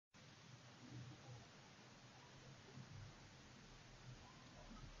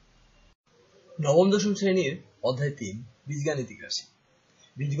নবম দশম শ্রেণীর অধ্যায় ৩ বীজগাণিতিক রাশি।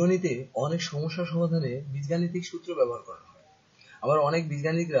 বীজগণিতে অনেক সমস্যা সমাধানে বীজগাণিতিক সূত্র ব্যবহার করা হয়। আবার অনেক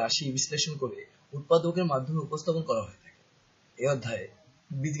বীজগাণিতিক রাশি বিশ্লেষণ করে উৎপাদকের মাধ্যমে উপস্থাপন করা হয়ে থাকে। এই অধ্যায়ে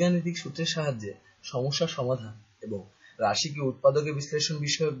বীজগাণিতিক সূত্রের সাহায্যে সমস্যার সমাধান এবং রাশিকে উৎপাদকের বিশ্লেষণ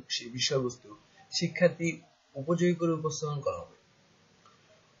বিষয়বস্তু শিক্ষার্থী উপযোগী করে উপস্থাপন করা হবে।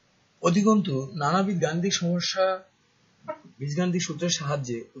 অধিকন্তু নানাবিধ গাণিতিক সমস্যা বীজগাণিতিক সূত্রের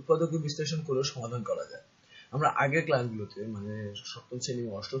সাহায্যে উৎপাদকের বিশ্লেষণ করে সমাধান করা যায়। আমরা আগের ক্লাসগুলোতে মানে সপ্তম শ্রেণী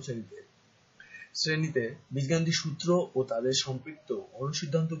ও অষ্টম শ্রেণীতে বীজগাণিতিক সূত্র ও তাদের সম্পৃক্ত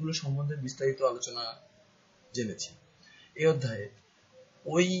অনুসিদ্ধান্তগুলো সম্বন্ধে বিস্তারিত আলোচনা জেনেছি। এই অধ্যায়ে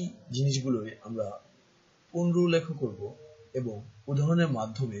ওই জিনিসগুলোই আমরা পুনরুল্লেখ করব এবং উদাহরণের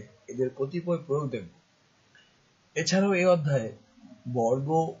মাধ্যমে এদের কতিপয় প্রয়োগ দেখব। এছাড়াও এই অধ্যায়ে বর্গ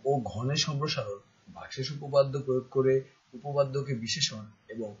ও ঘনের সম্প্রসারণ, ভাগশেষ উপপাদ্য প্রয়োগ করে উপপাদ্যকে বিশেষণ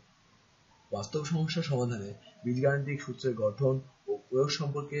এবং বাস্তব সমস্যা সমাধানে বীজগাণিতিক সূত্রের গঠন ও প্রয়োগ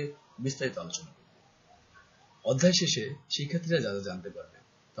সম্পর্কে বিস্তারিত আলোচনা করব। অধ্যায় শেষে শিক্ষার্থীরা যা যা জানতে পারবে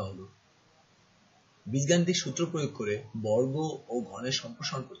তা হলো বীজগাণিতিক সূত্র প্রয়োগ করে বর্গ ও ঘনের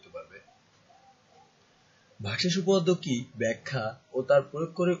সম্প্রসারণ করতে পারবে, ভাগশেষ উপপাদ্য কি ব্যাখ্যা ও তার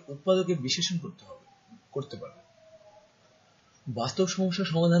প্রয়োগ করে উৎপাদকের বিশেষণ করতে পারবে, বাস্তব সমস্যা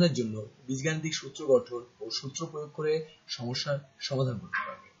সমাধানের জন্য বীজগাণিতিক সূত্র গঠন ও সূত্র প্রয়োগ করে সমস্যার সমাধান করতে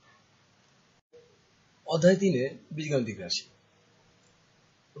পারবে। অধ্যায় ৩-এ বীজগাণিতিক রাশি।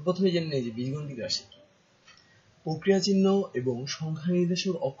 প্রথমে জেনে নেই যে বীজগাণিতিক রাশি কি। প্রক্রিয়া চিহ্ন এবং সংখ্যা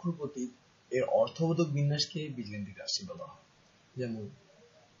নির্দেশক অক্ষর প্রতীক এর অর্থবোধক বিন্যাসকে বীজগাণিতিক রাশি বলা হয়। যেমন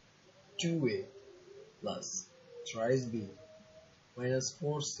 2a plus thrice b minus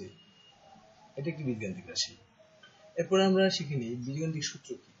 4c, এটা একটি বীজগাণিতিক রাশি। এরপরে আমরা শিখে নিই বীজগাণিতিক সূত্র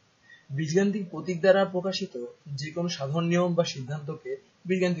কি। বীজগাণিতিক প্রতীক দ্বারা প্রকাশিত যে কোনো সাধারণ নিয়ম বা সিদ্ধান্তকে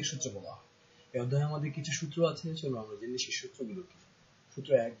বীজগাণিতিক সূত্র বলা হয়। এই অধ্যায়ে আমাদের কিছু সূত্র আছে, চলো আমরা জেনে সেই সূত্রগুলো কি।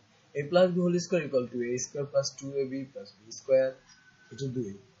 সূত্র 1, a plus b whole square equal to a square plus 2ab plus b square. সূত্র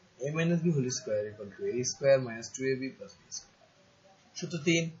 2, a minus b whole square equal to a square minus 2ab plus b square. সূত্র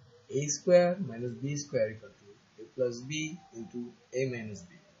 3, a square minus b square equal to a plus b into a minus b.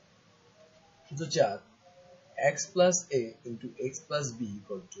 সূত্র 4, x plus a into x plus b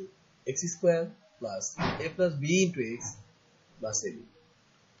equal to x square plus a plus b into x plus ab.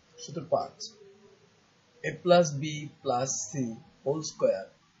 সূত্র 5, a plus b plus c whole square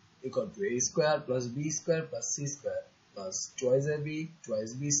equal to a square plus b square plus c square plus twice ab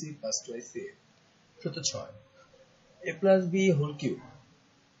twice bc plus twice ca. সূত্র 6, a plus b whole cube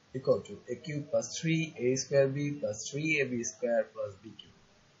equal to a cube plus 3a square b plus 3ab square plus b cube.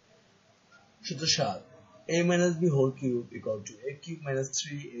 সূত্র 7, a minus b whole cube equal to a cube minus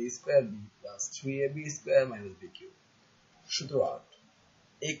 3a square b plus 3ab square minus b cube. সূত্র 8,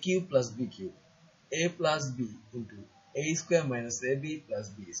 a cube plus b cube, a plus b into a square minus ab plus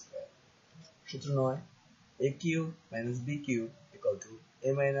b square. সূত্র 9, a cube minus b cube equal to a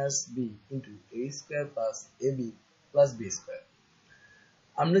minus b into a square plus ab plus b square.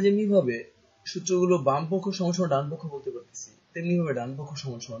 আমরা যেমনি ভাবে সূত্রগুলো বাম পক্ষ সমান সমান ডান পক্ষ বলতে পারতেছি, তেমনি ভাবে ডান পক্ষ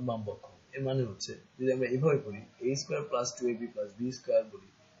সমান সমান বাম পক্ষ। এর মানে হচ্ছে যদি আমরা এভাবে করি a square plus 2ab plus b square বলি,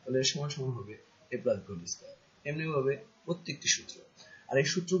 তাহলে এর সমান সমান হবে a plus b whole square। এমনি ভাবে প্রত্যেকটি সূত্র। আর এই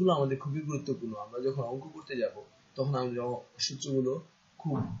সূত্রগুলো আমাদের খুবই গুরুত্বপূর্ণ। আমরা যখন অঙ্ক করতে যাব তখন আমাদের সূত্রগুলো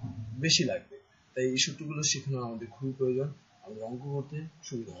খুব বেশি লাগবে, তাই এই সূত্রগুলো শেখানো আমাদের খুবই প্রয়োজন, আমাদের অঙ্ক করতে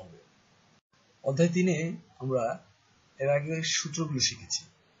সুবিধা হবে। অধ্যায় 3-এ আমরা এর আগে সূত্রগুলো শিখেছি,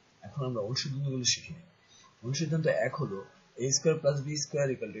 এখন আমরা অনুসিদ্ধান্তগুলো শিখি। অনুসিদ্ধান্ত 1 হলো a square plus b square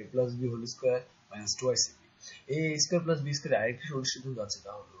equal to a plus b whole square minus twice ab. এই a square plus b square আরেকটি অনুসিদ্ধান্ত আছে,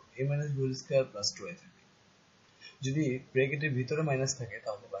 তা হলো a minus b whole square plus twice ab. যদি ব্র্যাকেটের ভিতরে মাইনাস থাকে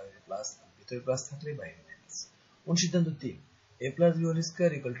তাহলে বাইরে প্লাস, ভিতরে প্লাস থাকলে বাইরে মাইনাস। অনুসিদ্ধান্ত 3, a plus b whole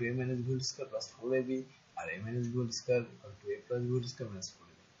square equal to a minus b whole square plus 4ab R a minus b whole square equal to a plus b whole square minus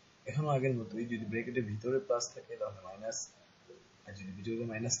 4ab. এখনো আগের মতোই, যদি ব্র্যাকেটের ভিতরে plus থাকে তাহলে minus, আর যদি ভিতরে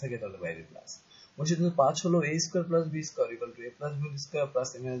মাইনাস থাকে তাহলে বাইরে প্লাস। অনুসিদ্ধান্ত 5 হলো a square plus b square equal to a plus b whole square plus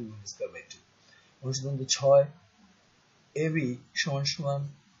a minus b whole square by 2. অনুসিদ্ধান্ত 6, ab সমান সমান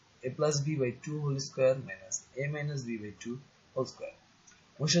a plus b by 2 whole square minus a minus b by 2 whole square.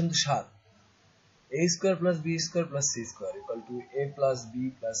 অনুসিদ্ধান্ত 7, a square plus b square plus c square equal to a plus b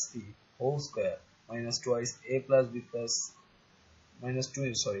plus c whole square minus twice a plus b plus minus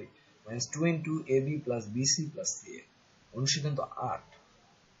 2 into ab plus bc plus ca. অনুসিদ্ধান্ত 8,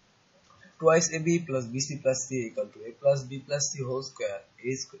 twice ab plus bc plus ca equal to a plus b plus c whole square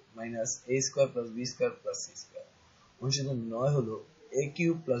minus a square plus b square plus c square. অনুসিদ্ধান্ত 9 হলো a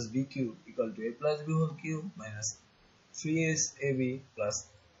cube plus b cube equal to a plus b whole cube minus 3ab plus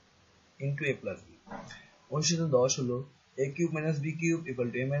into a plus b। অনুশীলন 10 হলো a cube minus b cube equal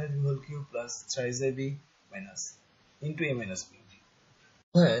to a minus b whole cube plus 3 b minus into a minus b।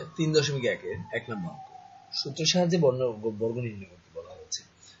 হ্যাঁ 3.1 এর 1 নম্বর অঙ্ক সূত্রের সাহায্যে বর্গ নির্ণয় করতে বলা হয়েছে।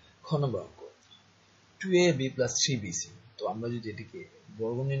 খ নম্বর অঙ্ক 2ab plus 3bc। তো আমরা যদি এটিকে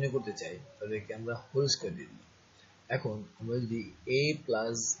বর্গ নির্ণয় করতে চাই তাহলে একে আমরা হোল স্কয়ার দিয়ে দিই। এখন আমরা যদি a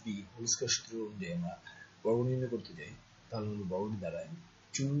plus b whole square সূত্র অনুযায়ী আমরা বর্গ নির্ণয় করতে যাই তাহলে আমাদের বর্গটি দাঁড়ায়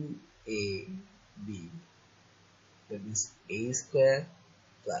 2ab, that means a square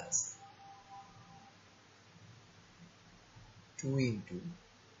plus 2 into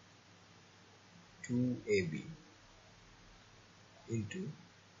 2ab into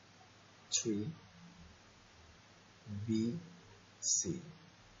 3bc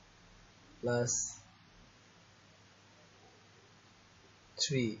plus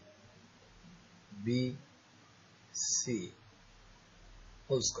 3bc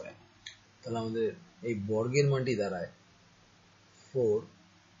whole square. তাহলে আমাদের এই বর্গের মানটি দাঁড়ায়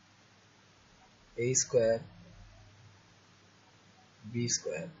 4a square b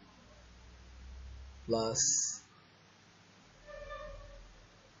square plus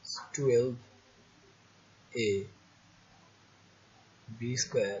 12a b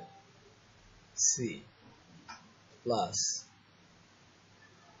square c plus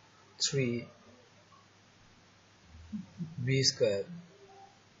 3b square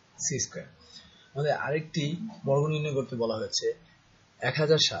c square। আমাদের আরেকটি বর্গ নির্ণয় করতে বলা হয়েছে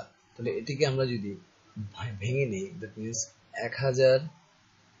 1007। তাহলে এটিকে আমরা যদি ভেঙে নিই দ্যাট মিন্স 1000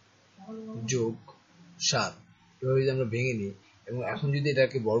 যোগ 7 এভাবে যদি আমরা ভেঙে নিই এবং এখন যদি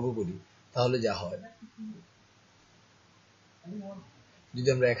এটাকে বর্গ করি তাহলে যা হয়, যদি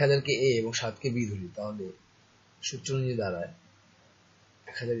আমরা 1000 কে a এবং 7 কে b ধরি তাহলে সূত্র অনুযায়ী দাঁড়ায়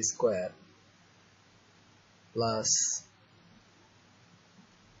 1000 square plus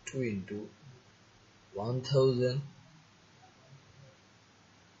 2 into 1000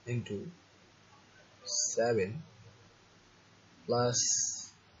 into 7 plus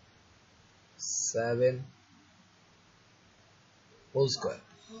 7 whole square.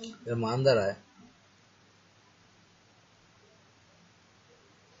 এর মান দাঁড়ায়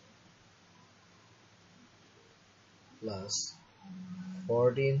plus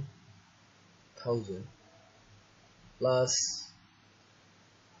 14,000 plus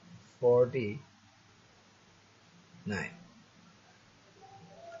 49।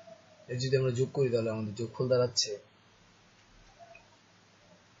 এর যদি আমরা যোগ করি তাহলে আমাদের যোগফল দাঁড়াচ্ছে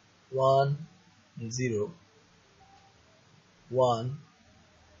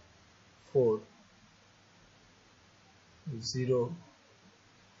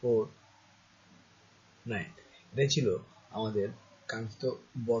এটাই ছিল আমাদের কাঙ্ক্ষিত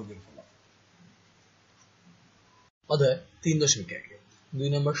বর্গের ফলাফল। অধ্যায় 3.1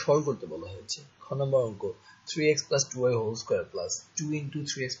 2 নম্বর সরল করতে বলা হয়েছে। খ নম্বর অঙ্ক 3x plus 2y whole square plus 2 into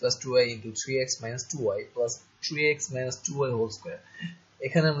 3x plus 2y into 3x minus 2y plus 3x minus 2y whole square।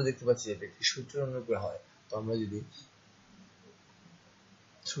 এখানে আমরা দেখতে পাচ্ছি যে একটি সূত্র অনুযায়ী হয়। তো আমরা যদি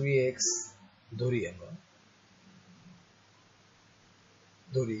 3x ধরি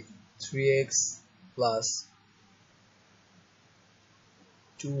 3x plus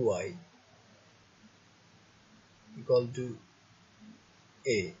 2y equal to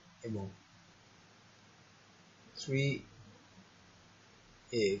a এবং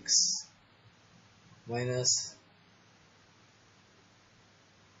 3x minus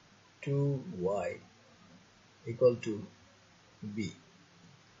 2y equal to b।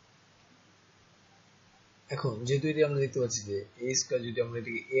 এখন যেহেতু এটি আমরা দেখতে পাচ্ছি যে a স্কয়ার, যদি আমরা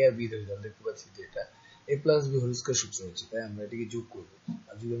এটিকে a আর b ধরি তাহলে দেখতে পাচ্ছি যে এটা a plus b whole square সূত্র হচ্ছে, তাই আমরা এটিকে যোগ করব।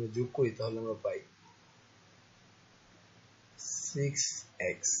 আর যদি আমরা যোগ করি তাহলে আমরা পাই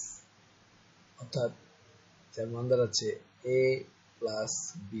 6x, অর্থাৎ যার মান দাঁড়াচ্ছে a plus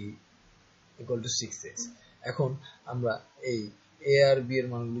b equal to 6x। এখন আমরা এই a আর b এর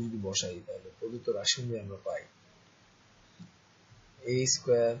মানগুলো যদি বসাই তাহলে প্রদত্ত রাশি অনুযায়ী আমরা পাই a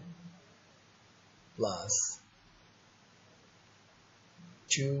square plus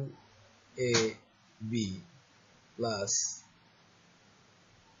 2ab plus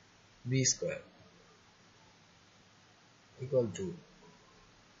b square equal to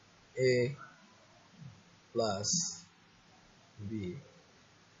a plus b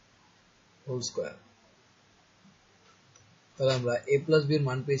whole square। তাহলে আমরা a plus b এর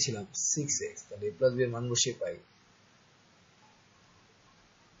মান পেয়েছিলাম 6x, তাহলে a plus b এর মান বসিয়ে পাই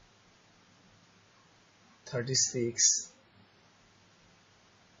 36x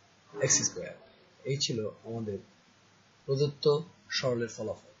square। এই ছিল আমাদের প্রদত্ত সরলের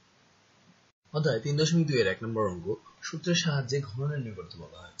ফলাফল। অধ্যায় 3.2 এর 1 নম্বর অঙ্ক সূত্রের সাহায্যে ঘন নির্ণয় করতে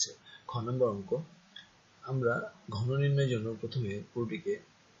বলা হয়েছে। খ খ নম্বর অঙ্ক, আমরা ঘন নির্ণয়ের জন্য প্রথমে পুরোটিকে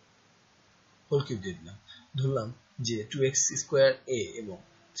হোল কিউব দিয়ে দিলাম। ধরলাম যে 2x স্কয়ার a এবং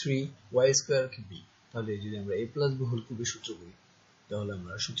 3y স্কয়ার b। তাহলে যদি আমরা a প্লাস b হোল কিউবের সূত্র করি তাহলে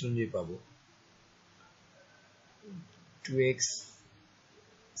আমরা সূত্র অনুযায়ী পাবো 2x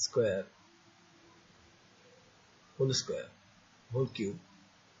square whole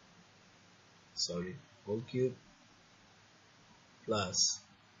cube plus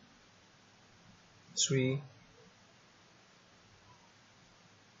 3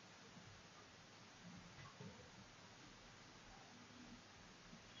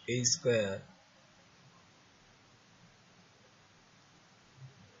 a square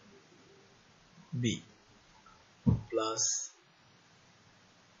b plus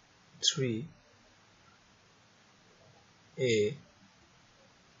 3 a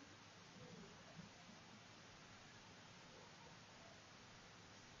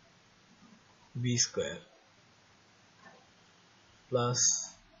b square plus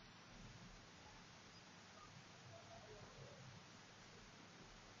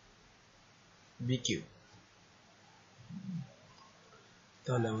b cube।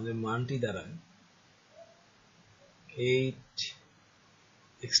 তাহলে আমাদের মানটি দাঁড়ায়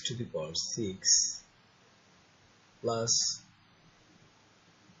 8x to the power 6 plus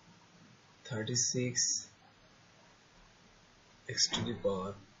 36x to the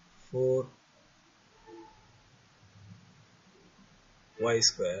power 4 y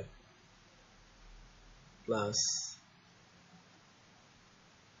square plus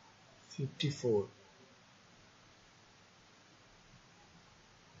 54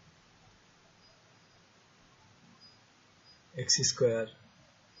 x square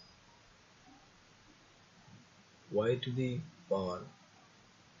y to the power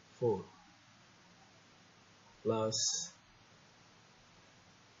 4 plus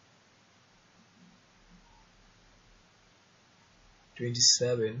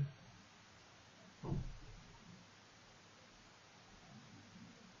 27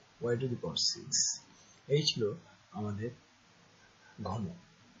 y to the power 6। এই ছিল আমাদের ঘন।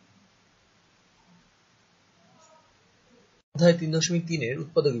 অধ্যায় 3.3 এর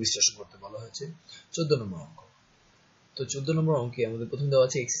উৎপাদক বিশ্লেষণ করতে বলা হয়েছে 14 নম্বর অঙ্ক। তো 14 নম্বর অঙ্কে আমাদের প্রথম দেওয়া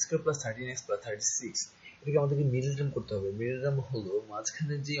আছে x square plus 13x plus 36। এটাকে আমাদেরকে মিডল টার্ম করতে হবে। মিডল টার্ম হলো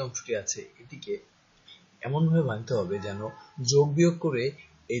মাঝখানে যে অংশটি আছে এটিকে এমন ভাবে ভাঙতে হবে যেন যোগ বিয়োগ করে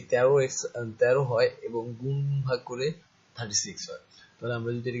এই 13 হয় এবং গুণ ভাগ করে 36 হয়। তাহলে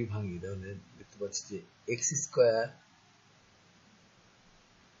আমরা যদি এটাকে ভাঙি তাহলে দেখতে পাচ্ছি যে x square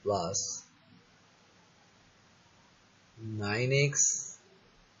plus 9x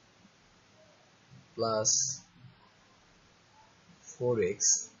plus 4x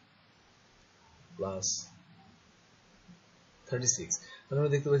plus 36। তাহলে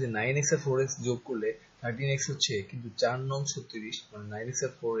আমরা দেখতে পাচ্ছি 9x আর 4x যোগ করলে 13x হচ্ছে, কিন্তু 4 নং 36 মানে 9x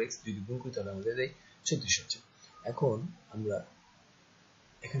আর 4x যদি গুণ করি তাহলে আমাদের এই 36 হচ্ছে। এখন আমরা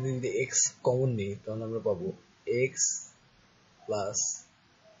এখানে যদি x কমন নিই তাহলে আমরা পাবো x প্লাস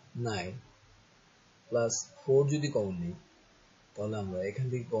 9 প্লাস 4 যদি কমন নিই তাহলে আমরা এখান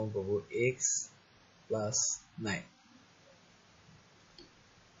থেকে কমন পাবো x প্লাস 9।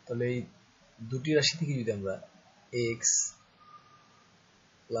 তাহলে এই দুটি রাশি থেকে যদি আমরা x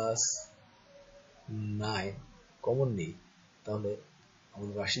প্লাস 9 কমন নিই তাহলে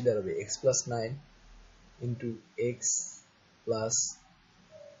আমাদের রাশি দাঁড়াবে x plus 9 into x plus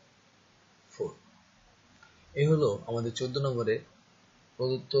 4। এই হলো আমাদের 14 নম্বরের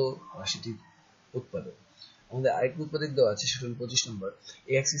প্রদত্ত রাশিটির উৎপাদক। আমাদের আরেকটি উৎপাদক দেওয়া আছে, সেটা হল 25 নম্বর,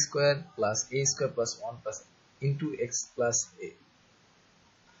 ax square plus a square plus 1 plus into x plus a।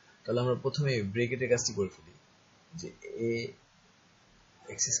 তাহলে আমরা প্রথমে ব্র্যাকেটের কাজটি করে ফেলি, যে a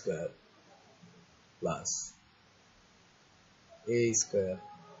x square plus a square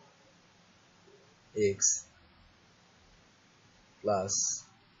x plus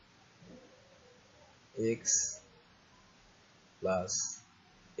x plus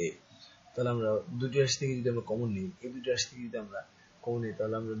a। তাহলে আমরা দুটি রাশি থেকে যদি আমরা কমন নিই, এই দুটি রাশি থেকে যদি আমরা কমন নিই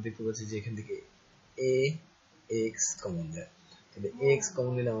তাহলে আমরা দেখতে পাচ্ছি যে এখান থেকে a x কমন যায়। তাহলে x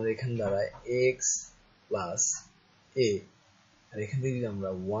কমন নিলে আমাদের এখানে দাঁড়ায় x প্লাস a, আর এখান থেকে যদি আমরা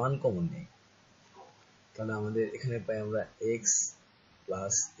 1 কমন নিই তাহলে আমাদের এখানে পাই আমরা x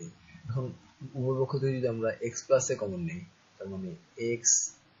প্লাস a। এখন উপর পক্ষ থেকে যদি আমরা x প্লাস a কমন নিই তার মানে x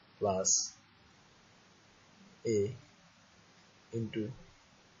plus a into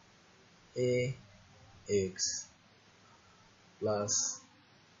ax plus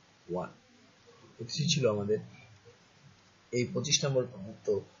 1। এটি ছিল আমাদের এই 25 নম্বর প্রদত্ত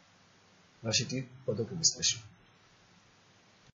রাশিটির পদক বিশ্লেষণ।